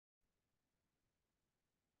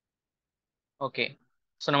Okay.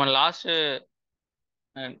 So நம்ம last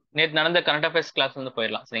நேற்று நடந்த கரண்ட் அஃபேர்ஸ் கிளாஸ் வந்து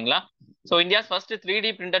போயிடலாம் சரிங்களா. So India's first 3D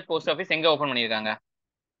printed post office எங்க ஓப்பன் பண்ணியிருக்காங்க?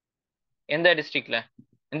 எந்த டிஸ்ட்ரிக்ட்ல,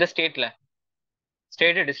 எந்த ஸ்டேட்ல?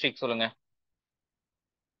 ஸ்டேட் டிஸ்ட்ரிக்ட் சொல்லுங்க.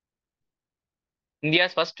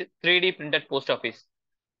 India's first 3D printed post office.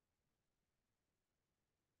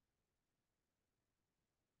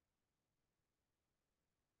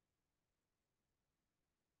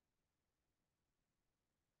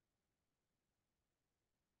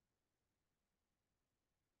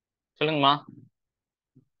 சொல்லுங்கம்மா.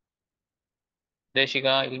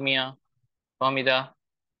 தேஷிகா, இல்மியா, பாமிதா,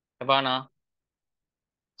 ஹபானா,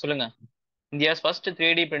 சொல்லுங்க. India's first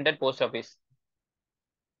 3D printed post office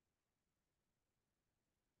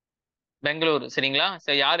Bengaluru சரிங்களா.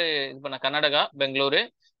 சரி, யாரு இது பண்ண? கர்நாடகா, பெங்களூரு.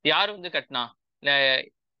 யாரு வந்து கட்டினா?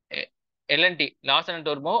 L&T, loss and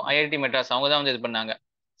டோர்மோ, IIT Madras, அவங்க தான் வந்து இது பண்ணாங்க.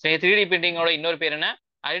 சரி, 3D பிரிண்டிங்கோட இன்னொரு பேர் என்ன?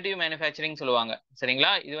 அடிட்டிவ் மேனுஃபேக்சரிங் சொல்லுவாங்க சரிங்களா.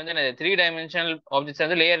 இது வந்து 3 டைமென்ஷனல் ஆப்ஜெக்ட்ஸ்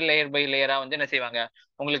வந்து லேயர் பை லேயரா வந்து என்ன செய்வாங்க,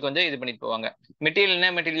 உங்களுக்கு வந்து இது பண்ணிட்டு போவாங்க. மெட்டீரியல் என்ன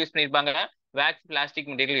மெட்டீரியல் யூஸ் பண்ணியிருப்பாங்க? வேக்ஸ் பிளாஸ்டிக்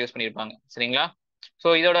மெட்டீரியல் யூஸ் பண்ணியிருப்பாங்க சரிங்களா.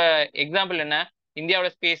 ஸோ இதோட எக்ஸாம்பிள் என்ன?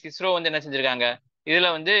 இந்தியாவோட ஸ்பேஸ் இஸ்ரோ வந்து என்ன செஞ்சிருக்காங்க,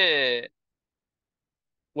 இதுல வந்து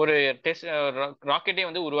ஒரு டெஸ்ட் ராக்கெட்டே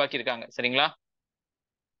வந்து உருவாக்கியிருக்காங்க சரிங்களா.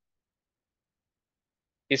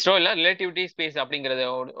 இஸ்ரோ இல்ல, ரிலேட்டிவிட்டி ஸ்பேஸ் அப்படிங்கறது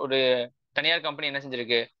ஒரு தனியார் கம்பெனி என்ன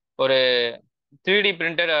செஞ்சிருக்கு, ஒரு 3D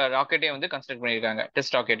பிரிண்டட் ராக்கெட்டே வந்து கன்ஸ்ட்ரக்ட் பண்ணியிருக்காங்க,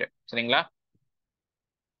 டெஸ்ட் ராக்கெட் சரிங்களா.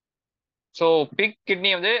 ஸோ பிக்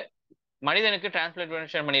கிட்னி வந்து மனிதனுக்கு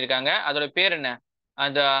டிரான்ஸ்பிளான்டேஷன் பண்ணியிருக்காங்க. அதோட பேர் என்ன?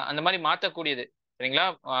 அந்த அந்த மாதிரி மாற்றக்கூடியது சரிங்களா.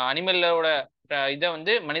 அனிமலோட இதை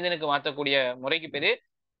வந்து மனிதனுக்கு மாற்றக்கூடிய முறைக்கு பேரு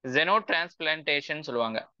ஜெனோ டிரான்ஸ்பிளான்டேஷன்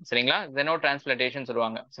சொல்லுவாங்க சரிங்களா. ஜெனோ டிரான்ஸ்பிளான்டேஷன்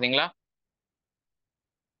சொல்லுவாங்க சரிங்களா.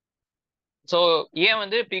 ஸோ ஏன்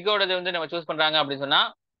வந்து பிக்கோடது வந்து நம்ம சூஸ் பண்றாங்க அப்படின்னு சொன்னா,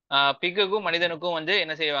 பிக்குக்கும் மனிதனுக்கும் வந்து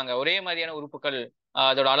என்ன செய்வாங்க, ஒரே மாதிரியான உறுப்புகள்,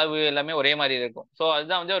 அதோட அளவு எல்லாமே ஒரே மாதிரி இருக்கும். ஸோ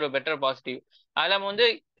அதுதான் வந்து ஒரு பெட்டர் பாசிட்டிவ். அதில் நம்ம வந்து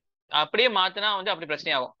அப்படியே மாத்தினா வந்து அப்படி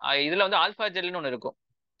பிரச்சனை ஆகும். இதுல வந்து ஆல்பா ஜெல்னு ஒன்று இருக்கும்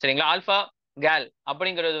சரிங்களா. ஆல்பா கேல்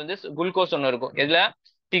அப்படிங்கிறது வந்து குளுக்கோஸ் ஒன்று இருக்கும், இதுல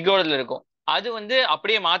பிக்கோடதுல இருக்கும். அது வந்து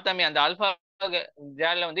அப்படியே மாத்தாம அந்த ஆல்பா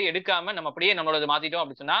ஜேல்ல வந்து எடுக்காம நம்ம அப்படியே நம்மளோட மாத்திட்டோம்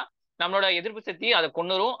அப்படின்னு சொன்னா நம்மளோட எதிர்ப்பு சக்தி அதை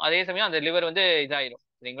கொண்டுரும். அதே சமயம் அந்த லிவர் வந்து இதாயிரும்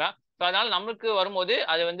சரிங்களா. ஸோ அதனால நம்மளுக்கு வரும்போது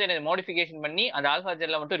அது வந்து மாடிஃபிகேஷன் பண்ணி அந்த ஆல்பா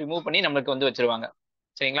ஜெல்ல மட்டும் ரிமூவ் பண்ணி நம்மளுக்கு வந்து வச்சிருவாங்க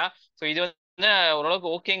சரிங்களா. ஸோ இது வந்து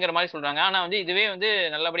ஓரளவுக்கு ஓகேங்கிற மாதிரி சொல்றாங்க. ஆனா வந்து இதுவே வந்து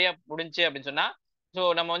நல்லபடியா முடிஞ்சு அப்படின்னு சொன்னா ஸோ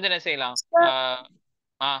நம்ம வந்து என்ன செய்யலாம்?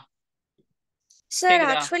 சார்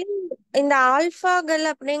கேக்குதா? ஆக்சுவலி இந்த ஆல்பாகள்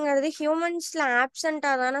அப்படிங்கிறது ஹியூமன்ஸ்ல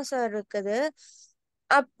ஆப்சண்டா தானே சார் இருக்குது.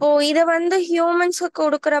 அப்போ இத வந்து ஹியூமன்ஸ்க்கு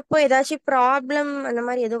கொடுக்கறப்போ ஏதாச்சும் ப்ராப்ளம் அந்த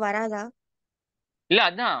மாதிரி எதுவும் வராதா? இல்ல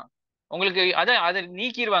அதான் உங்களுக்கு அதை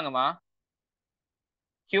நீக்கிடுவாங்கம்மா.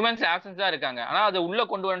 ஹியூமன்ஸ் ஆப்சன்ஸ் தான் இருக்காங்க, ஆனா அதை உள்ள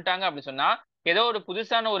கொண்டு வந்துட்டாங்க அப்படி சொன்னா ஏதோ ஒரு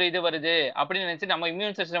புதுசான ஒரு இது வருது அப்படின்னு நினைச்சு நம்ம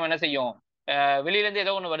இம்யூன் சிஸ்டம் என்ன செய்யும், வெளியில இருந்து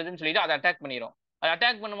ஏதோ ஒன்று வருதுன்னு சொல்லிட்டு அதை அட்டாக் பண்ணிடும். அதை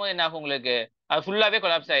அட்டாக் பண்ணும்போது என்ன ஆகும், உங்களுக்கு அது ஃபுல்லாவே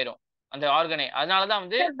கொலாப்ஸ் ஆயிரும் அந்த ஆர்கனே. அதனாலதான்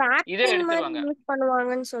வந்து இதை வேக்சின் மாதிரி எடுத்துருவாங்க. யூஸ்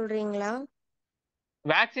பண்ணுவாங்கன்னு சொல்றீங்களா?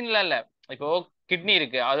 வேக்சின்ல இல்ல. இப்போ கிட்னி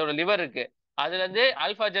இருக்கு, அதோட லிவர் இருக்கு, அதுல இருந்து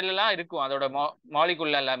ஆல்பா ஜெல் எல்லாம் இருக்கும், அதோட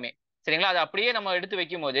மாலிகுல் எல்லாமே சரிங்களா. அதை அப்படியே நம்ம எடுத்து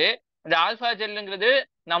வைக்கும் போது இந்த ஆல்பா ஜெல்லுங்கிறது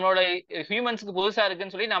நம்மளோட ஹியூமன்ஸ்க்கு புதுசா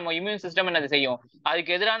இருக்குன்னு சொல்லி நம்ம இம்யூன் சிஸ்டம் என்ன செய்யும்,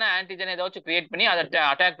 அதுக்கு எதிரான ஆன்டிஜன் ஏதாச்சும் கிரியேட் பண்ணி அதை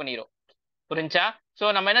அட்டாக் பண்ணிடும். புரிஞ்சா? ஸோ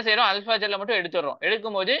நம்ம என்ன செய்யறோம், அல்ஃபா ஜெல்லை மட்டும் எடுத்துடுறோம்.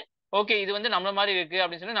 எடுக்கும்போது ஓகே இது வந்து நம்மள மாதிரி இருக்கு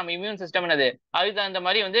அப்படின்னு சொல்லி நம்ம இம்யூன் சிஸ்டம் என்னது அதுக்கு தகுந்த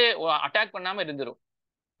மாதிரி வந்து அட்டாக் பண்ணாம இருந்துரும்.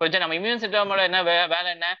 புரிஞ்சா? நம்ம இம்யூன் சிஸ்டமோட என்ன வேலை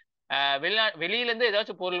என்ன, வெளியில இருந்து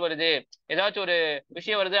ஏதாச்சும் பொருள் வருது, ஏதாச்சும் ஒரு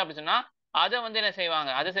விஷயம் வருது அப்படின்னு சொன்னா அதை வந்து என்ன செய்வாங்க,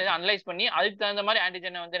 அதை அனலைஸ் பண்ணி அதுக்கு தகுந்த மாதிரி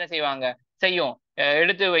ஆன்டிஜனை வந்து என்ன செய்வாங்க, செய்யும்,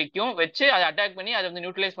 எடுத்து வச்சு அதை அட்டாக் பண்ணி அதை வந்து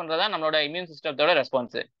நியூட்ரலைஸ் பண்றதா நம்மளோட இம்யூன் சிஸ்டத்தோட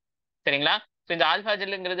ரெஸ்பான்ஸ் சரிங்களா. ஸோ இந்த ஆல்பா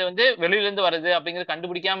ஜெல்லுங்கிறது வந்து வெளியில இருந்து வருது அப்படிங்கிறது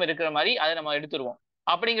கண்டுபிடிக்காம இருக்கிற மாதிரி அதை நம்ம எடுத்துருவோம்.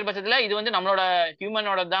 அப்படிங்கிற பட்சத்துல இது வந்து நம்மளோட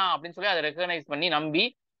ஹியூமனோட தான் அப்படின்னு சொல்லி அதை ரெக்கக்னைஸ் பண்ணி நம்பி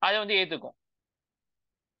அதை வந்து ஏத்துக்கும்.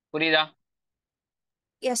 புரியுதா?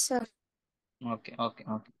 Yes sir. Okay okay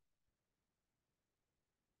okay.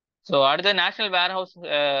 So அடுத்த நேஷனல் வேர்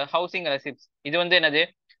ஹவுசிங் ரெசிப்ட்ஸ். இது வந்து என்னது,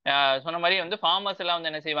 சொன்ன மாதிரி வந்து ஃபார்மர்ஸ் எல்லாம்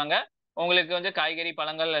வந்து என்ன செய்வாங்க, உங்களுக்கு வந்து காய்கறி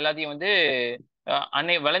பழங்கள் எல்லாத்தையும் வந்து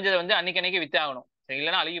விளைஞ்சதை வந்து அன்னைக்கு வித்தாகணும் சரி,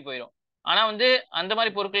 இல்லைன்னா அழுகி போயிடும். ஆனா வந்து அந்த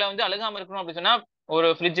மாதிரி பொருட்களை வந்து அழுகாம இருக்கணும் அப்படின்னு சொன்னா ஒரு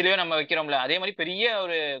ஃப்ரிட்ஜ்லயோ நம்ம வைக்கிறோம்ல, அதே மாதிரி பெரிய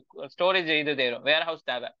ஒரு ஸ்டோரேஜ் இது தேவை, வேர் ஹவுஸ்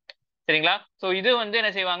தேவை சரிங்களா. ஸோ இது வந்து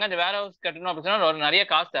என்ன செய்வாங்க, இந்த வேர் ஹவுஸ் கட்டணும் அப்படின்னு சொன்னா நிறைய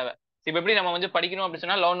காசு தேவை. இப்போ எப்படி நம்ம வந்து படிக்கணும் அப்படின்னு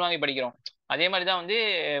சொன்னா லோன் வாங்கி படிக்கிறோம், அதே மாதிரி தான் வந்து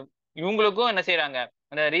இவங்களுக்கும் என்ன செய்யறாங்க,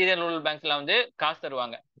 அந்த ரீஜனல் ரூரல் பேங்க்ஸ்ல வந்து காசு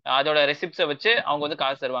தருவாங்க, அதோட ரெசிப்ட்ஸை வச்சு அவங்க வந்து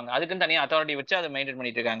காசு தருவாங்க, அதுக்குன்னு தனியாக அத்தாரிட்டி வச்சு அதை மெயின்டைன்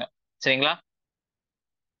பண்ணிட்டு இருக்காங்க சரிங்களா.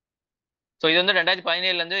 ஸோ இது வந்து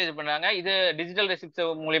 2017 இருந்து இது பண்றாங்க. இது டிஜிட்டல் ரெசிப்ட்ஸ்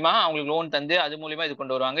மூலியமா அவங்களுக்கு லோன் தந்து அது மூலியமா இது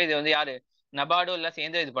கொண்டு வருவாங்க. இது வந்து யாரு, நபார்டோ எல்லாம்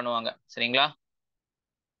சேர்ந்து இது பண்ணுவாங்க சரிங்களா.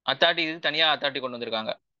 அத்தாரிட்டி இது தனியா அத்தாரிட்டி கொண்டு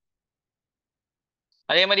வந்திருக்காங்க.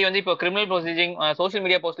 அதே மாதிரி வந்து இப்போ கிரிமினல் ப்ரொசீஜிங் சோஷியல்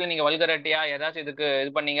மீடியா போஸ்ட்ல நீங்க வல்கரட்டியா ஏதாச்சும் இதுக்கு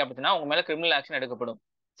இது பண்ணீங்க அப்படின்னா உங்க மேல கிரிமினல் ஆக்ஷன் எடுக்கப்படும்.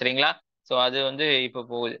 சரிங்களா? ஸோ அது வந்து இப்போ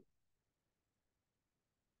போகுது.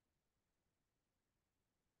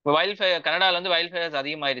 இப்போ வைல்ட் ஃபயர் கனடால வந்து வைல்ட் ஃபயர்ஸ்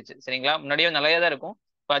அதிகமாயிருச்சு. சரிங்களா? முன்னாடியே நிறைய தான் இருக்கும்,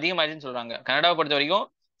 இப்போ அதிகமாயிருச்சுன்னு சொல்றாங்க. கனடாவை பொறுத்த வரைக்கும்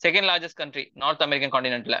second largest country north American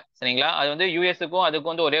காண்டினென்ட்ல. சரிங்களா? அது வந்து யூஎஸ்க்கும்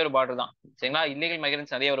அதுக்கும் வந்து ஒரே ஒரு பார்டர் தான். சரிங்களா? இல்லீகல்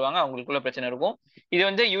மைக்ரன்ஸ் நிறைய வருவாங்க, அவங்களுக்குள்ள பிரச்சனை இருக்கும். இது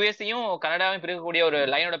வந்து யூஎஸ்சியும் கனடாவையும் பிரிக்கக்கூடிய ஒரு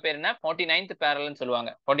லைனோட பேர் என்ன? 49th பேரல்னு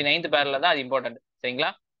சொல்லுவாங்க. 49th பேரல் தான் அது இம்பார்ட்டன்ட்.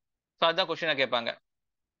 சரிங்களா? ஸோ அதுதான் கொஸ்டினா கேட்பாங்க.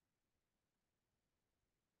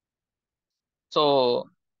 ஸோ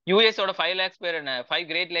யூஎஸோட 5 லேக்ஸ் பேர் என்ன? 5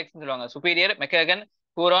 கிரேட் லேக்ஸ்னு சொல்லுவாங்க. சுப்பீரியர், மெக்ககன்,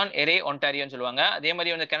 ஹூரான், எரே, ஒன்டாரியோன்னு சொல்லுவாங்க. அதே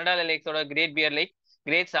மாதிரி வந்து Canada லேக்ஸோட great pier lakh,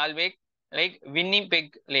 great சால்வேக் lakh,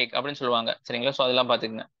 Winnipeg lakh அப்படின்னு சொல்லுவாங்க. சரிங்களா? ஸோ அதெல்லாம்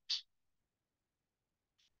பார்த்துக்குங்க.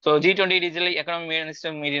 So G20 digital economy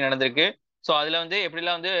minister meeting நடந்திருக்கு. ஸோ அதுல வந்து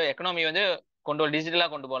எப்படிலாம் வந்து எக்கனாமி வந்து டிஜிட்டலா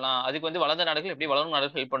கொண்டு போகலாம், அதுக்கு வந்து வளர்ந்த நாடுகள் எப்படி வளரும்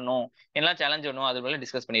நாடுகள் ஹெல்ப் பண்ணணும், என்ன சேலஞ்ச் வேணும், அது போல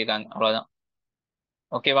டிஸ்கஸ் பண்ணியிருக்காங்க. அவ்வளவுதான்.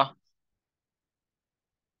 ஓகேவா?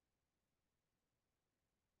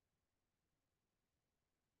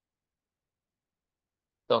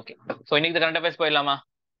 ஓகே. ஸோ இன்னைக்கு கரண்ட் அஃபேர்ஸ் போயிடலாமா?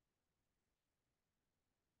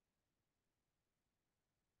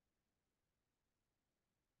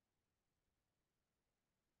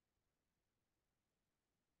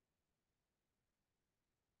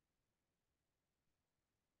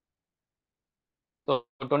 So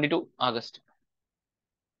 22 August.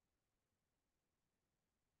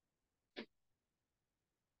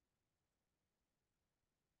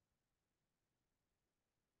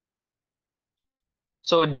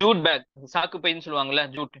 So jute bag, சாக்கு பைன்னு சொல்லுவாங்கல்ல,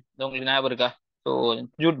 ஜூட், இது உங்களுக்கு ஞாபகம் இருக்கா? ஸோ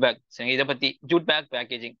ஜூட் பேக், சரி, இதை பத்தி jute bag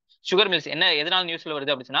packaging. Sugar mills என்ன எதனால நியூஸ்ல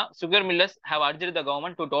வருது அப்படின்னா, sugar millers have அர்ஜ்டு the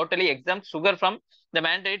government to totally exam sugar from the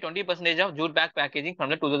மேண்டரி 20% of jute bag packaging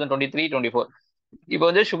from 2023-24. இப்போ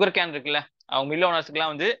வந்து சுகர் கேன் இருக்குல்ல, அவங்க மில்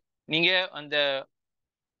ஓனர்ஸ்க்குலாம் வந்து நீங்க அந்த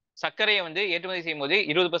சர்க்கரையை வந்து ஏற்றுமதி செய்யும் போது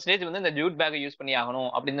 20% வந்து இந்த ஜூட் பேக்கை யூஸ் பண்ணி ஆகணும்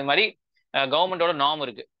அப்படின்ற மாதிரி கவர்மெண்டோட நார்ம்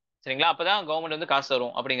இருக்கு. சரிங்களா? அப்பதான் கவர்மெண்ட் வந்து காசு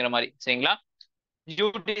தரும் அப்படிங்கிற மாதிரி. சரிங்களா?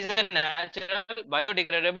 Jude is a natural,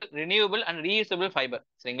 biodegradable, renewable and reusable fiber.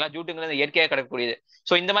 சரிங்களா? ஜூட்டுங்கிறது இயற்கையாக கிடைக்கக்கூடியது.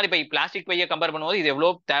 ஸோ இந்த மாதிரி பை பிளாஸ்டிக் பையை கம்பேர் பண்ணும்போது இது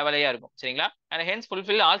எவ்வளவு தேவையா இருக்கும். சரிங்களா? And hence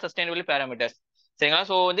fulfil all sustainable parameters. சரிங்களா?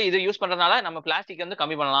 ஸோ வந்து இது யூஸ் பண்றதுனால நம்ம பிளாஸ்டிக் வந்து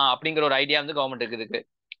கம்மி பண்ணலாம் அப்படிங்கிற ஒரு ஐடியா வந்து கவர்மெண்ட் இருக்கு.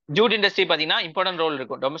 ஜூட் இண்டஸ்ட்ரி பாத்தீங்கன்னா இம்பார்ட்டன்ட் ரோல்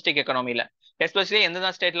இருக்கும் டொமஸ்டிக் எக்கனாமில. எஸ்பெஷலி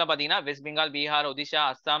எந்தெந்த ஸ்டேட்ல பாத்தீங்கன்னா வெஸ்ட் பெங்கால், பீகார், ஒடிஷா,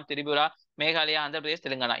 அஸ்ஸாம், திரிபுரா, மேகாலயா, ஆந்திர பிரதேஷ்,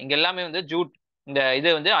 தெலுங்கானா, இங்க எல்லாமே வந்து ஜூட் இந்த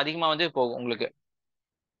இது வந்து அதிகமா வந்து போகும் உங்களுக்கு.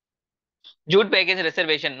 Jude package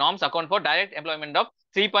reservation norms account for direct employment of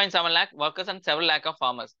 3.7 lakh workers and 7 lakh of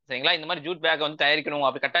farmers. சரிங்களா? இந்த மாதிரி ஜூட் பேக் வந்து தயாரிக்கணும்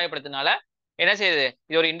அப்படி கட்டாயப்படுத்தினால என்ன செய்யுது,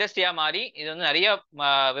 இது ஒரு இண்டஸ்ட்ரியா மாறி இது வந்து நிறைய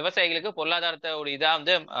விவசாயிகளுக்கு பொருளாதாரத்தை ஒரு இதா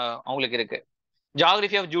வந்து அவங்களுக்கு இருக்கு.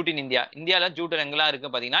 Geography of Jude in India. இந்தியால ஜூட் எங்கெல்லாம்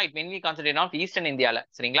இருக்கு பாத்தீங்கன்னா it mainly concentrate of eastern இந்தியால.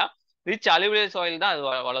 சரிங்களா? ரிச் அலுவியல் சாயில் தான் அது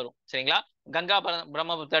வளரும். சரிங்களா? கங்கா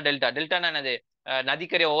பிரம்மபுத்திரா டெல்டா. டெல்டானா என்னது?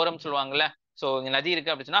 நதிக்கரை ஓரம் சொல்லுவாங்கல்ல. சோ இங்க நதி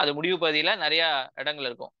இருக்கு அப்படின்னு சொன்னா அது முடிவு பகுதியில நிறைய இடங்கள்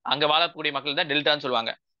இருக்கும், அங்க வாழக்கூடிய மக்கள் தான் டெல்டான்னு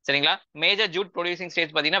சொல்லுவாங்க. சரிங்களா? மேஜர் ஜூட் ப்ரொடியூசிங்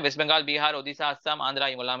ஸ்டேட்ஸ் பாத்தீங்கன்னா வெஸ்ட் பெங்கால், பீகார், ஒடிசா, அஸ்ஸாம், ஆந்திரா,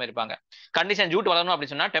 இவங்க எல்லாமே இருப்பாங்க. கண்டிஷன் ஜூட் வளரணும்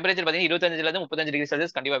அப்படின்னு சொன்னா டெம்பரேச்சர் பாத்தீங்கன்னா 25 to 35 டிகிரி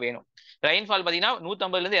செல்சியஸ் கண்டிப்பா வேணும். ரெயின்ஃபால் பாத்தீங்கன்னா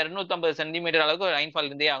 150 to 250 சென்டிமீட்டர் அளவுக்கு ரெயின்ஃபால்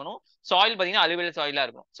இருந்தே ஆகணும். சாயில் பாத்தீங்கன்னா அலுவல் சாயிலா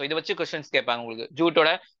இருக்கும். ஸோ இதை வச்சு கொஸ்டின்ஸ் கேட்பாங்க உங்களுக்கு.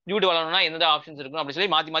 ஜூட் வளரணும்னா எந்த ஆப்ஷன்ஸ் இருக்கும் அப்படின்னு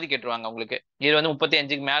சொல்லி மாத்தி மாத்தி கேட்டுருவாங்க உங்களுக்கு. இது வந்து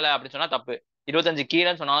 35க்கு மேல அப்படின்னு சொன்னா தப்பு, 25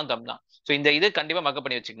 கீழேன்னு சொன்னாலும் தப்பு தான். ஸோ இந்த இது கண்டிப்பா மக்கப்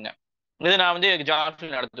பண்ணி வச்சுக்கோங்க. இது நான் வந்து ஜாப்ல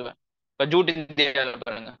நடத்துவேன். இப்ப ஜூட் இந்தியாவில்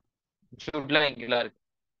பாருங்க, ஜூட்ல எங்கெல்லாம் இருக்கு.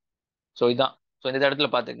 ஸோ இதான். ஸோ இந்த இடத்துல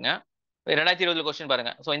பாத்துக்கங்க. 2020 கொஸ்டின்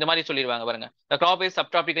பாருங்க. ஸோ இந்த மாதிரி சொல்லிடுவாங்க பாருங்க. த graph is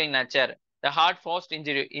subtropical in nature. The heart fast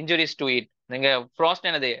injuries to it. நீங்க ஃப்ராஸ்ட்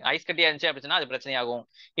என்னது, ஐஸ் கட்டியா இருந்துச்சு அப்படின்னா அது பிரச்சனையாகும்.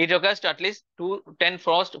 It requires at least 210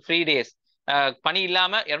 frost free days. பனி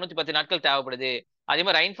இல்லாம 210 நாட்கள் தேவைப்படுது. அதே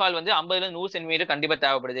மாதிரி ரெயின்ஃபால் வந்து 50 to 100 சென்டிமீட்டர் கண்டிப்பா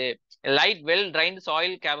தேவைப்படுது. Light well drained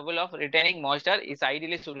soil capable of retaining moisture is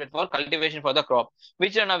ideally suited for cultivation for the graph.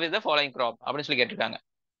 Which one of is the following graph அப்படின்னு சொல்லி கேட்டிருக்காங்க.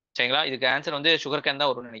 சரிங்களா? இதுக்கு ஆன்சர் வந்து சுகர் கேன்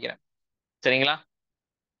தான் வரும்னு நினைக்கிறேன். சரிங்களா?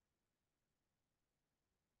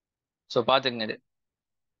 ஸோ பாத்துக்கங்க இது.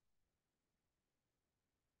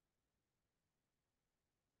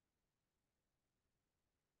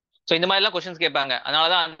 ஸோ இந்த மாதிரி எல்லாம் கொஸ்டின்ஸ் கேட்பாங்க,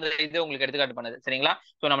 அதனாலதான் அந்த இது உங்களுக்கு எடுத்துக்காட்டு பண்ணது. சரிங்களா?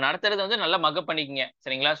 ஸோ நம்ம நடத்துறது வந்து நல்லா மக்கப் பண்ணிக்கங்க.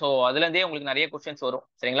 சரிங்களா? ஸோ அதுல இருந்தே உங்களுக்கு நிறைய கொஸ்டின்ஸ் வரும்.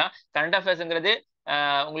 சரிங்களா? கரண்ட் அஃபேர்ஸ்ங்கிறது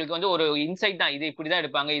உங்களுக்கு வந்து ஒரு இன்சைட் தான், இது இப்படிதான்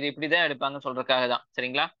எடுப்பாங்க, இது இப்படிதான் எடுப்பாங்கன்னு சொல்றதுக்காக தான்.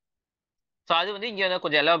 சரிங்களா? ஸோ அது வந்து இங்க வந்து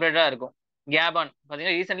கொஞ்சம் எலாபரேட்டா இருக்கும். கேபான்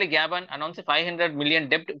பாத்தீங்கன்னா recently கேபான் announce 500 million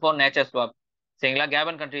dept for nature swap. சரிங்களா?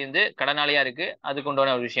 கேபான் கண்ட்ரி வந்து கடனாளியா இருக்கு, அதுக்கு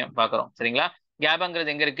உண்டான ஒரு விஷயம் பாக்குறோம். சரிங்களா?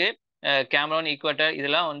 கேபான்ங்கிறது எங்க இருக்கு? கேமரோன், ஈக்குவேட்டர்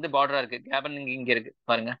இதெல்லாம் வந்து பார்டரா இருக்கு. கேபான் இங்க இருக்கு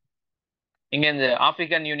பாருங்க. இங்க இந்த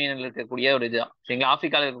ஆப்பிரிக்கன் யூனியன்ல இருக்கக்கூடிய ஒரு இதுதான் சரிங்களா.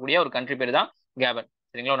 ஆப்பிரிக்கால இருக்கக்கூடிய ஒரு கண்ட்ரி பேர் தான் கேபன்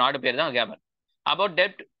சரிங்களா. ஒரு நாடு பேர் தான் கேபன். About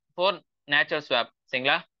dept for natural swap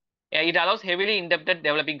சரிங்களா. It allows heavily indebted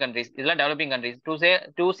developing countries இதெல்லாம் developing countries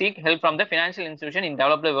to seek help from the financial institution in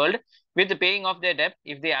developed world with paying off their debt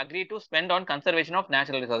if they agree to spend on conservation of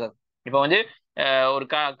natural resources. இப்போ வந்து ஒரு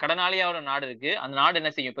கடனாளியா ஒரு நாடு இருக்கு. அந்த நாடு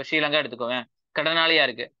என்ன செய்யும்? இப்போ ஸ்ரீலங்கா எடுத்துக்கோங்க, கடனாளியா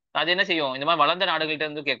இருக்கு. அது என்ன செய்யும்? இந்த மாதிரி வளர்ந்த நாடுகள்கிட்ட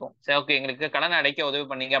இருந்து கேட்கும், சரி ஓகே எங்களுக்கு கடன் அடைக்க உதவி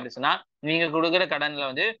பண்ணீங்க அப்படின்னு சொன்னா நீங்க கொடுக்குற கடன்ல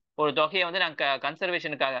வந்து ஒரு தொகையை வந்து நாங்க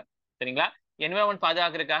கன்சர்வேஷனுக்காக சரிங்களா, என்விரான்மெண்ட்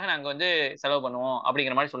பாதுகாக்கிறதுக்காக நாங்க வந்து செலவு பண்ணுவோம்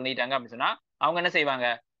அப்படிங்கிற மாதிரி சொல்லிட்டாங்க அப்படின்னு சொன்னா அவங்க என்ன செய்வாங்க?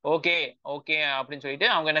 ஓகே ஓகே அப்படின்னு சொல்லிட்டு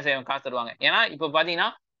அவங்க என்ன செய்வாங்க? காசு தருவாங்க. ஏன்னா இப்போ பாத்தீங்கன்னா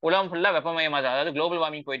உலகம் ஃபுல்லா வெப்பமயமாது, அதாவது குளோபல்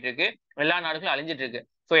வார்மிங் போயிட்டு இருக்கு, எல்லா நாடுகளும் அழிஞ்சிட்டு இருக்கு.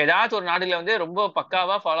 ஸோ ஏதாச்சும் ஒரு நாடுல வந்து ரொம்ப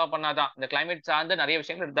பக்காவா ஃபாலோ பண்ணாதான், இந்த கிளைமேட் சார்ந்த நிறைய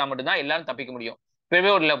விஷயங்கள் எடுத்தா மட்டும்தான் எல்லாரும் தப்பிக்க முடியும்.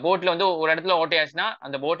 இப்பவே ஒரு போட்ல வந்து ஒரு இடத்துல ஓட்டையாச்சுன்னா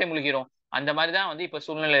அந்த போட்டே முழுகிரும். அந்த மாதிரி தான் வந்து இப்ப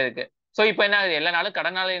சூழ்நிலை இருக்கு. ஸோ இப்போ என்ன ஆகுது? எல்லா நாடும்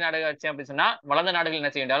கடனாளி நாடு ஆச்சு அப்படின்னு சொன்னா வளர்ந்த நாடுகள்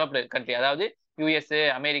என்ன செய்யும்? டெவலப்டு கண்ட்ரி, அதாவது யூஎஸ்,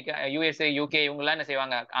 அமெரிக்கா, யூஎஸ், யூகே இவங்க எல்லாம் என்ன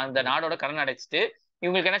செய்வாங்க? அந்த நாடோட கடன் அடைச்சிட்டு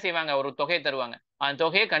இவங்களுக்கு என்ன செய்வாங்க? ஒரு தொகையை தருவாங்க. அந்த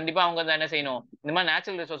தொகையை கண்டிப்பா அவங்க வந்து என்ன செய்யணும்? இந்த மாதிரி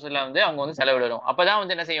நேச்சுரல் ரிசோர்ஸ்ல வந்து அவங்க வந்து செலவிடணும். அப்பதான்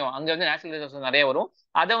வந்து என்ன செய்யும்? அங்க வந்து நேச்சுரல் ரிசோர்ஸ் நிறைய வரும்.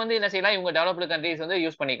 அதை வந்து என்ன செய்யலாம்? இவங்க டெவலப்டு கண்ட்ரிஸ் வந்து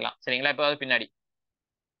யூஸ் பண்ணிக்கலாம் சரிங்களா. இப்போ பின்னாடி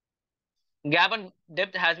Gabon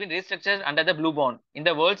debt has been restructured under the blue bond in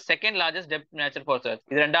the world's second largest debt nature for research.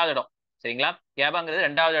 இது ரெண்டாவது இடம் சரிங்களா. கேபாங்கிறது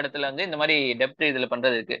ரெண்டாவது இடத்துல வந்து இந்த மாதிரி டெப்ட் இதுல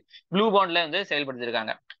பண்றது இருக்கு. ப்ளூ பாண்ட்ல வந்து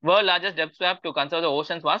செயல்படுத்திருக்காங்க. World largest dept swap to conserve the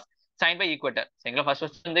oceans was sign by ஈக்வெட்டர் சரிங்களா.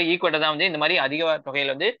 ஃபர்ஸ்ட் வந்து ஈக்வெட்டர் தான் வந்து இந்த மாதிரி அதிக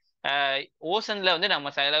தொகையில வந்து ஓஷன்ல வந்து நம்ம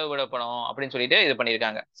செலவிடப்படும் அப்படின்னு சொல்லிட்டு இது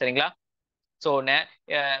பண்ணியிருக்காங்க சரிங்களா. ஸோ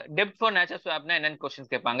டெப்ட் ஃபார் நேச்சுரல் ஸ்வாப்னா என்னன்னு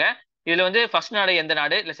கொஸ்டின்ஸ் கேட்பாங்க. இதுல வந்து ஃபர்ஸ்ட் நாடு எந்த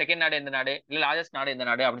நாடு, இல்ல செகண்ட் நாடு எந்த நாடு, இல்ல லார்ஜஸ்ட் நாடு எந்த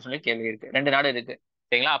நாடு அப்படின்னு சொல்லி கேள்வி இருக்கு. ரெண்டு நாடு இருக்கு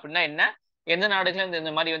சரிங்களா. அப்படின்னா என்ன, எந்த நாடுகள்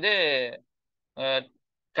இந்த மாதிரி வந்து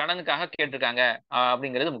கடனுக்காக கேட்டிருக்காங்க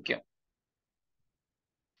அப்படிங்கிறது முக்கியம்.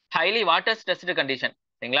 ஹைலி வாட்டர் ஸ்ட்ரெஸ்டு கண்டிஷன்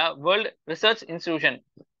சரிங்களா. World research institution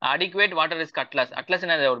adequate water risk atlas,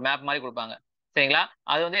 ஒரு மேப் மாதிரி கொடுப்பாங்க சரிங்களா.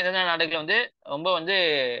 அது வந்து எந்தெந்த நாடுகள் வந்து ரொம்ப வந்து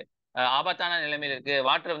ஆபத்தான நிலைமையில் இருக்கு,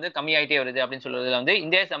 வாட்டர் வந்து கம்மியாயிட்டே வருது அப்படின்னு சொல்றதுல வந்து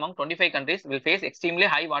India is among 25 countries will face extremely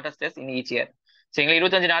high water stress in each year சரிங்களா.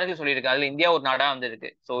 25 நாடுகள் சொல்லியிருக்கு, அதுல இந்தியா ஒரு நாடா வந்து இருக்கு.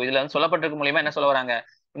 ஸோ இதுல வந்து சொல்லப்பட்டிருக்க மூலியமா என்ன சொல்ல வராங்க?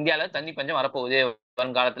 இந்தியாவில தண்ணி பஞ்சம் வரப்போகுது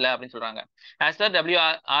வருங்காலத்துல அப்படின்னு சொல்றாங்க. As per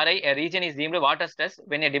WRI, a region is deemed water stress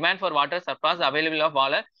when a demand for water surpass availability of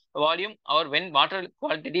water volume or when water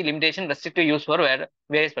quality limitation restricted use for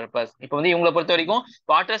various purpose. இப்போ வந்து இவங்களை பொறுத்த வரைக்கும்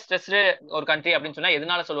வாட்டர் ஸ்ட்ரெஸ்டு ஒரு country அப்படின்னு சொன்னா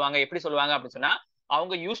எதனால சொல்லுவாங்க, எப்படி சொல்லுவாங்க அப்படின்னு சொன்னா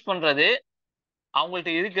அவங்க யூஸ் பண்றது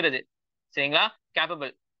அவங்கள்ட்ட இருக்கிறது சரிங்களா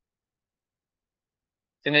கேப்பபிள்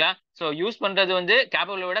சரிங்களா. ஸோ யூஸ் பண்றது வந்து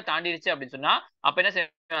கேப்பபிளை விட தாண்டிடுச்சு அப்படின்னு சொன்னா அப்ப என்ன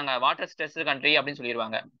செய்வாங்க? வாட்டர் ஸ்ட்ரெஸ் கண்ட்ரி அப்படின்னு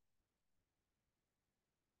சொல்லிடுவாங்க.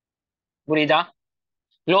 புரியுதா?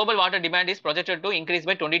 Global water demand is projected to increase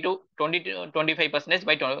by 20-25%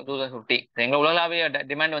 by 2050 சரிங்களா. உலகளாவிய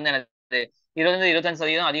டிமாண்ட் வந்து என்னது?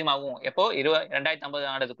 20-25% அதிகமாகும். எப்போ? 2050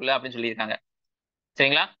 ஆண்டுக்குள்ள அப்படின்னு சொல்லியிருக்காங்க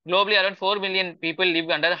சரிங்களா. Globally around 4 million people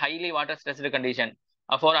live under highly water stressed condition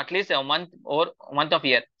for at least a month of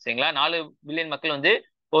year சரிங்களா. 4 பில்லியன் மக்கள் வந்து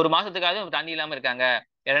ஒரு மாசத்துக்காக தண்ணி இல்லாம இருக்காங்க.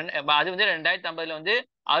 அது வந்து 2050 வந்து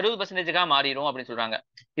 60% மாறிடும் அப்படின்னு சொல்றாங்க.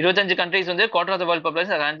 25 countries வந்து quarter of the world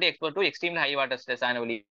population are currently exposed to extremely high water stress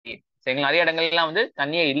annually சரிங்களா. நிறைய இடங்கள்லாம் வந்து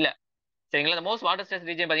தண்ணியே இல்ல சரிங்களா. The most water stress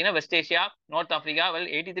region பாத்தீங்கன்னா west Asia, north Africa. well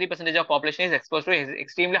 83% of population is exposed to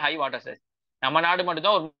extremely high water stress. நம்ம நாடு மட்டும்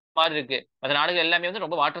தான் ஒரு மாதிரி இருக்கு, மற்ற நாடுகள் எல்லாமே வந்து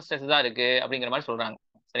ரொம்ப வாட்டர் ஸ்ட்ரெஸ் தான் இருக்கு அப்படிங்கிற மாதிரி சொல்றாங்க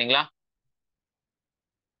சரிங்களா.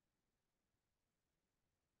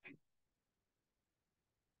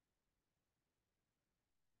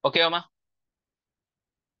 ஓகேவாமா?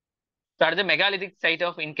 அடுத்து megalithic side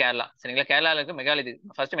of in Kerala சரிங்களா. கேரளால இருக்கு மெகாலிதிக்.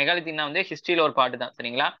 ஃபர்ஸ்ட் மெகாலிதிக்னா வந்து ஹிஸ்டரியில ஒரு பார்ட் தான்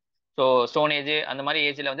சரிங்களா. ஸோ ஸ்டோன் ஏஜ் அந்த மாதிரி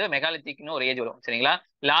ஏஜ்ல வந்து மெகாலித்திக்னு ஒரு ஏஜ் வரும் சரிங்களா.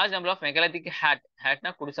 லார்ஜ் நம்பர் ஆஃப் மெகாலித்திக்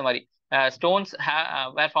ஹேட்னா குடிச மாதிரி stones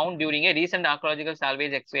where found during A recent archaeological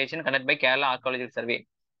salvage explanation conduct by Kerala archaeological survey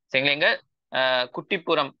சரிங்களா. எங்க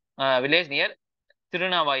குட்டிப்புறம் வில்லேஜ் நியர்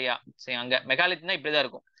திருநாவாயா சரி. அங்க மெகாலித்னா இப்படிதான்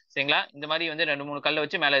இருக்கும் சரிங்களா. இந்த மாதிரி வந்து 2-3 கல்லை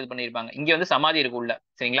வச்சு மேல இது பண்ணிருப்பாங்க. இங்க வந்து சமாதி இருக்கு உள்ள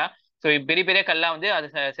சரிங்களா. ஸோ பெரிய பெரிய கல்லா வந்து அதை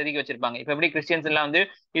செதுக்கி வச்சிருப்பாங்க. இப்ப எப்படி கிறிஸ்டியன்ஸ் எல்லாம் வந்து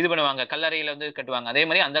இது பண்ணுவாங்க, கல்லறையில வந்து கட்டுவாங்க, அதே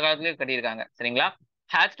மாதிரி அந்த காலத்துலயே கட்டியிருக்காங்க சரிங்களா.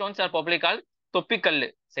 Had stones R popularly called தொப்பிக்கல்லு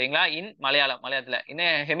சரிங்களா இன் மலையாளத்துல.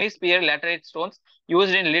 இன்னும் hemisphere laterite stones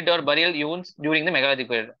used in lid R பரியல் யூன்ஸ் during the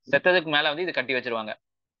megalithic period. செத்ததுக்கு மேல வந்து இது கட்டி வச்சிருவாங்க.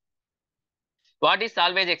 What is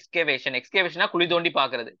salvage excavation? எக்ஸ்கவேஷனா குழி தோண்டி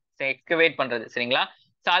பாக்குறது, எக்ஸ்கவேட் பண்றது சரிங்களா.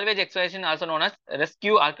 Salvage excavation, also known as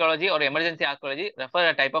rescue archaeology or emergency archaeology, refer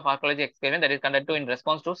a type of archaeology excavation that is conducted in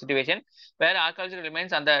response to situation where archaeology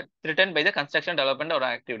remains under threatened by the construction, development or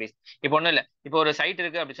activities. இப்போ ஒன்றும் இல்லை, இப்போ ஒரு side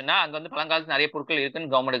இருக்கு அப்படின்னு சொன்னா அங்க வந்து பழங்காலத்து நிறைய பொருட்கள்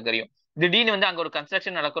இருக்குன்னு கவர்மெண்ட்டுக்கு தெரியும். திடீர்னு வந்து அங்க ஒரு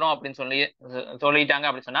கன்ஸ்ட்ரக்ஷன் நடக்கிறோம் அப்படின்னு சொல்லிட்டாங்க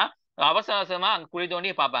அப்படின்னு சொன்னா அவசர அவசரமா அங்க குழி தோண்டி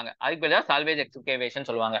பார்ப்பாங்க. அதுக்கு பேர் தான் சால்வேஜ் எக்ஸ்கவேஷன்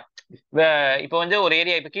சொல்லுவாங்க. இப்போ வந்து ஒரு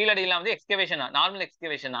ஏரியா இப்போ கீழடியெல்லாம் வந்து எக்ஸ்கவேஷன் தான், நார்மல்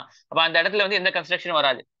எக்ஸ்கவேஷன் தான். அப்ப அந்த இடத்துல வந்து எந்த கன்ஸ்ட்ரக்ஷன்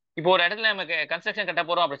வராது. இப்போ ஒரு இடத்துல நமக்கு கன்ஸ்ட்ரக்ஷன் கட்ட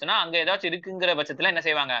போறோம் அப்படின்னா அங்க ஏதாச்சும் இருக்குங்கிற பட்சத்துல என்ன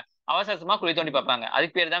செய்வாங்க, அவசரமா குழி தோண்டி பார்ப்பாங்க.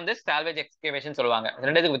 அதுக்கு பேர் தான் வந்து சால்வேஜ் எக்ஸ்கவேஷன் சொல்லுவாங்க.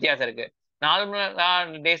 ரெண்டுத்துக்கு வித்தியாசம் இருக்கு.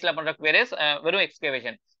 நார்மல் டேஸ்ல பண்றதுக்கு பேரு வெறும்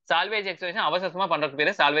எக்ஸ்கவேஷன். சால்வேஜ் எக்ஸ்கவேஷன் அவசரமா பண்றதுக்கு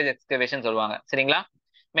பேரு சால்வேஜ் எக்ஸ்கவேஷன் சொல்லுவாங்க. சரிங்களா?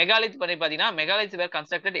 மெகாலித் பண்ணி பாத்தீங்கன்னா மெகாலித்ஸ் வேர்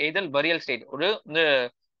கன்ஸ்ட்ரக்டட் எய்தர் பரியல் ஸ்டேட், ஒரு இந்த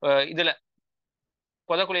இதுல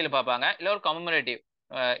புதக்குழியில பார்ப்பாங்க, இல்ல ஒரு கமெமரேட்டிவ்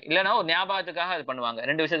இல்லைன்னா ஒரு ஞாபகத்துக்காக அது பண்ணுவாங்க.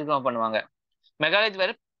 ரெண்டு விஷயத்துக்கும் பண்ணுவாங்க. மெகாலித்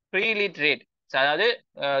வேர் ப்ரீலிட்ரேட், அதாவது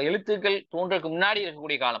எழுத்துக்கள் தோன்றதுக்கு முன்னாடி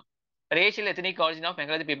இருக்கக்கூடிய காலம். Racial ethnic origin of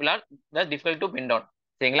megalith people are difficult to bin down.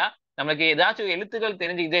 சரிங்களா? நம்மளுக்கு ஏதாச்சும் எழுத்துக்கள்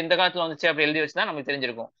தெரிஞ்சு இது இந்த காலத்துல வந்துச்சு அப்படி எழுதி வச்சுதான் நமக்கு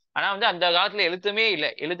தெரிஞ்சிருக்கும். ஆனா வந்து அந்த காலத்துல எழுத்தவே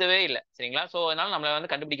இல்லை. சரிங்களா? சோ அதனால நம்மள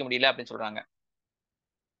வந்து கண்டுபிடிக்க முடியல அப்படின்னு சொல்றாங்க.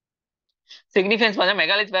 சிக்னிஃபிகன்ஸ் பார்த்தா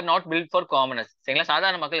megaliths where not build for commoners. சரிங்களா?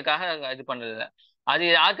 சாதாரண மக்களுக்காக இது பண்ணல. அது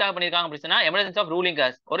யாருக்காக பண்ணிருக்காங்க அப்படின்னா எமர்ஜென்சி ஆஃப் ரூலிங்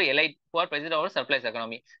கிளாஸ், ஒரு elite poor president of சர்ப்ளைஸ்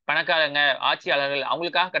economy, பணக்காரங்க ஆட்சியாளர்கள்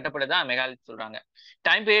அவங்களுக்காக கட்டப்பட்டதான் மெகாலித் சொல்றாங்க.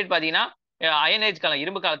 டைம் பீரியட் பாத்தீங்கன்னா அயன் ஏஜ் காலம்,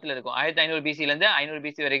 இரும்பு காலத்துல இருக்கும். 1500 பிசில இருந்து 500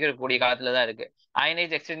 பிசி வரைக்கும் இருக்கக்கூடிய காலத்துல தான் இருக்கு. Iron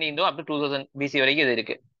age extending up to 2000 PC வரைக்கும் இது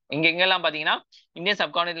இருக்கு. எங்கெல்லாம் பாத்தீங்கன்னா இந்தியன்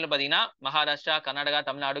சப்கான்டினென்ட்ல பாத்தீங்கன்னா மகாராஷ்டிரா, கர்நாடகா,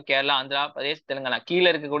 தமிழ்நாடு, கேரளா, ஆந்திரா பிரதேஷ், தெலுங்கானா கீழே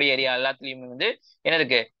இருக்கக்கூடிய ஏரியா எல்லாத்துலயுமே வந்து என்ன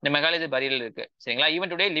இருக்கு, இந்த மெகாலித் பரியல் இருக்கு. சரிங்களா?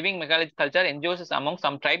 Even today living megalith culture என்ஜோய்ஸ் among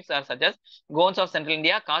some tribes R சஜஸ் cones of central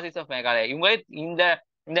India, Cauchy's of Meghalaya. இவங்க இந்த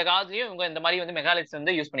இந்த காலத்துலயும் இவங்க இந்த மாதிரி வந்து மெகாலித்ஸ்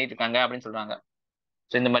வந்து யூஸ் பண்ணிட்டு இருக்காங்க அப்படின்னு சொல்றாங்க.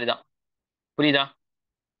 ஸோ இந்த மாதிரி தான். புரியுதா?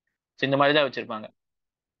 ஸோ இந்த மாதிரி தான் வச்சிருப்பாங்க.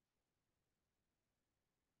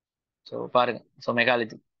 ஸோ பாருங்க. ஸோ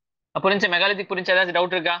மெகாலித்திக் புரிஞ்ச, மெகாலித்திக் புரிஞ்ச, ஏதாச்சும்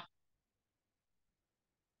டவுட் இருக்கா?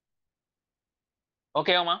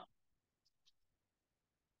 ஓகேவாமா?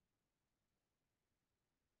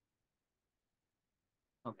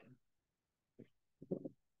 ஓகே.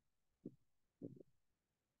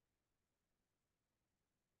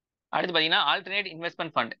 அடுத்து பாத்தீங்கன்னா alternate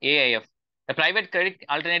investment fund, AIF. The private credit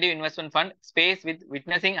alternative investment fund space with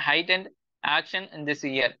witnessing heightened action in this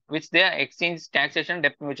year, which they exchange taxation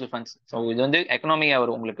debt mutual funds. So இது வந்து எக்கனாமியா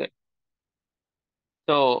வரும் உங்களுக்கு.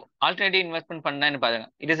 ஸோ ஆல்டர்னேட்டிவ் இன்வெஸ்ட்மெண்ட் ஃபண்ட் என்ன பாருங்க,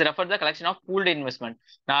 it is refer the collection of pooled investment.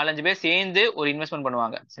 4-5 பேர் சேர்ந்து ஒரு investment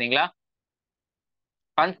பண்ணுவாங்க. சரிங்களா?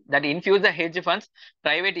 funds that infuse the hedge funds,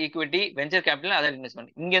 private equity, venture capital, other investment.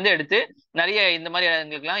 இங்க இருந்து எடுத்து நிறைய இந்த மாதிரி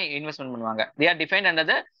இடங்களுக்குலாம் இன்வெஸ்ட்மெண்ட் பண்ணுவாங்க. They are defined under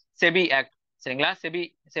the SEBI Act. சரிங்களா?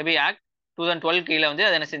 SEBI Act 2012 கீழே வந்து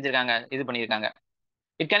அதை என்ன செஞ்சிருக்காங்க, இது பண்ணியிருக்காங்க.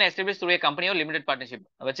 It can establish through a company or limited partnership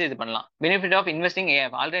வச்சு இது பண்ணலாம். Benefit of investing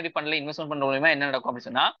AF, already ஃபண்ட்ல investment பண்ற மூலமா என்ன நடக்கும் அப்படின்னு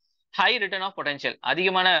சொன்னா ஹை ரிட்டர்ன் ஆஃப் பொட்டன்ஷியல்,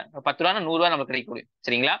 அதிகமான 10 ரூபா 100 ரூபா நமக்கு கிடைக்கக்கூடிய.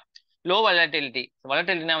 சரிங்களா? லோ வொலட்டிலிட்டி,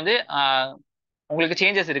 வொலட்டிலிட்டினா வந்து உங்களுக்கு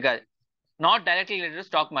சேஞ்சஸ் இருக்காது. Not directly related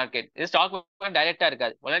stock market, இது ஸ்டாக் மார்க்கெட் டைரக்டா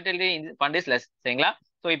இருக்காது. Volatility fund is less. சரிங்களா?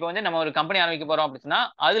 ஸோ இப்போ வந்து நம்ம ஒரு கம்பெனி ஆரம்பிக்க போறோம் அப்படின்னா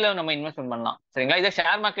அதுல நம்ம இன்வெஸ்ட்மெண்ட் பண்ணலாம். சரிங்களா? இதே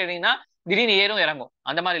ஷேர் மார்க்கெட்டிங்னா திடீர்னு ஏறும் இறங்கும்,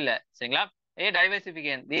 அந்த மாதிரி இல்ல. சரிங்களா?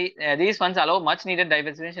 Diversification, these funds allow much needed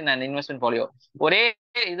diversification and investment portfolio. ஒரே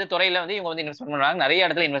இது துறையில வந்து இவங்க வந்து இன்வெஸ்ட்மெண்ட் பண்றாங்க, நிறைய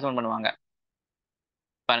இடத்துல இன்வெஸ்ட்மெண்ட் பண்ணுவாங்க.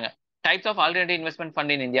 பாருங்க, types of alternative investment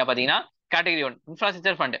fund in India பாத்தீங்கன்னா கேட்டகரி 1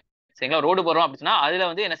 இன்ஃப்ராஸ்ட்ரக்சர் ஃபண்ட். சரிங்களா? ரோடு போறோம் அப்படின்னா அதுல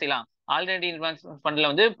வந்து என்ன செய்யலாம், ஆல்டர்னேட்டிவ் இன்வெஸ்ட்மெண்ட்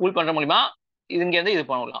ஃபண்ட்ல வந்து பூல் பண்ற மூலமா இங்க இருந்து இது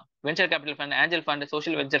பண்ணலாம். Venture capital fund, Aanchal fund,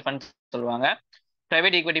 social venture fund சொல்லுவாங்க.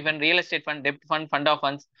 Private equity fund, real estate fund, dept fund, fund of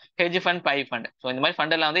funds, hedge fund, by fund. So இந்த மாதிரி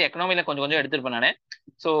ஃபண்ட் எல்லாம் வந்து எக்கனாமியில கொஞ்சம் கொஞ்சம் எடுத்துருப்பேன் நான்.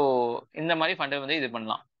 ஸோ இந்த மாதிரி ஃபண்ட் வந்து இது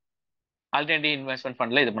பண்ணலாம், ஆல்டர்னேட்டிவ் இன்வெஸ்ட்மெண்ட்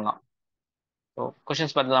ஃபண்ட்ல இது பண்ணலாம். So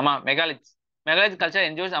questions பார்த்துலாமா? Meghalith culture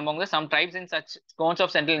endures among the some tribes in such cones of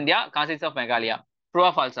central India, causes of Meghalaya. True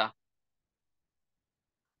or false?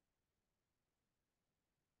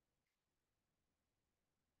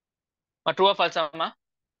 True or false?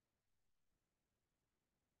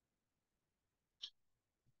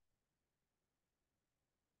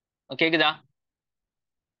 கேக்குதா?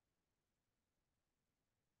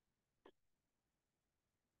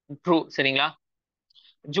 ட்ரூ. சரிங்களா?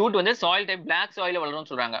 ஜூட் வந்து சாயில் டைப் பிளாக் சாயில வளரும்னு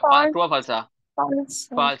சொல்றாங்க. True R ஃபால்ஸா?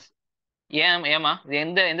 Falls. ஏமா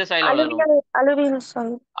எந்த எந்த சாயில வளரும்?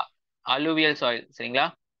 Alluvial soil. சரிங்களா?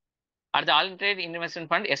 அடுத்து alternate investment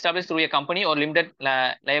fund establish through எ கம்பெனி ஒரு லிமிடெட்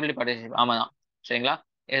லைபிலிட்டி பார்ட்னர்ஷிப். ஆமாதான். சரிங்களா?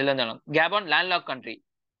 இதுல இருந்தாலும் கேபான் லேண்ட்லாக் கண்ட்ரி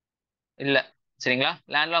இல்ல. சரிங்களா?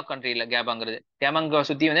 லேண்ட்லாக் கண்ட்ரி இல்ல கேபாங்கிறது. கேபாங்க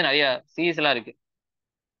சுத்தி வந்து நிறைய சீஸ் எல்லாம் இருக்கு.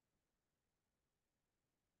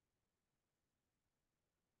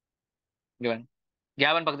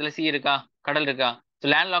 கேபான் பக்கத்துல சி இருக்கா, கடல் இருக்கா?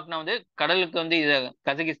 லேண்ட்லாக்னா வந்து கடலுக்கு வந்து இது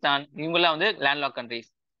கஜகிஸ்தான் இவங்கெல்லாம் வந்து லேண்ட்லாக் கண்ட்ரிஸ்.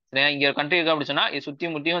 சரிங்களா? இங்க ஒரு கண்ட்ரி இருக்கா அப்படின்னு சொன்னா இது சுத்தி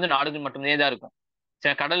முற்றியும் வந்து நாடுகள் மட்டுமே தான் இருக்கும்.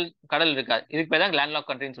 சரி, கடல் கடல் இருக்காது. இதுக்கு பேர் தான் லேண்ட்லாக்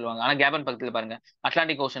கண்ட்ரின்னு சொல்லுவாங்க. ஆனா கேபான் பக்கத்துல பாருங்க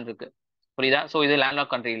அட்லாண்டிக் ஓஷன் இருக்கு. புரியுதா? சோ இது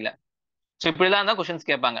லேண்ட்லாக் கண்ட்ரி இல்ல. ஸோ இப்படிதான் தான் கொஸ்டின்ஸ்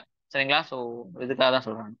கேட்பாங்க. சரிங்களா? ஸோ இதுக்காக தான்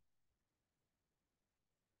சொல்றாங்க.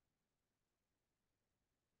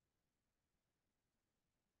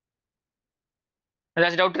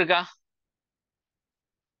 ஏதாச்சும் டவுட் இருக்கா?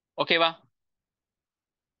 ஓகேவா?